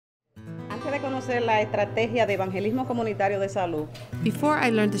de conocer la estrategia de evangelismo comunitario de salud, Before I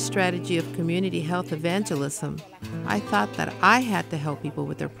learned the strategy of community health evangelism, I thought that I had to help people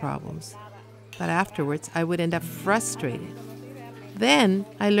with their problems. But afterwards, I would end up frustrated. Then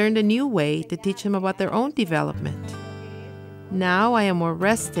I learned a new way to teach them about their own development. Now I am more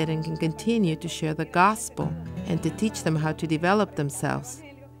rested and can continue to share the gospel and to teach them how to develop themselves.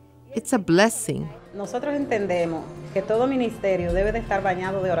 It's a blessing. nosotros entendemos que todo ministerio debe de estar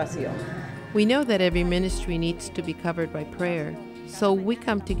bañado de oración. We know that every ministry needs to be covered by prayer, so we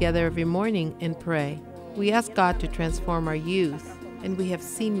come together every morning and pray. We ask God to transform our youth, and we have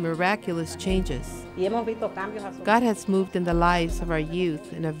seen miraculous changes. Y hemos visto cambios God has moved in the lives of our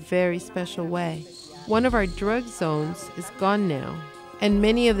youth in a very special way. One of our drug zones is gone now, and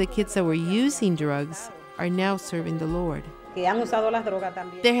many of the kids that were using drugs are now serving the Lord. que han usado las drogas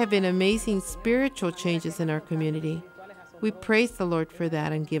también. There have been amazing spiritual changes in our community. We praise the Lord for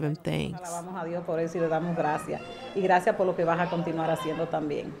that and give Him thanks. Alabamos a Dios por eso y le damos gracias. Y gracias por lo que vas a continuar haciendo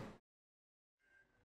también.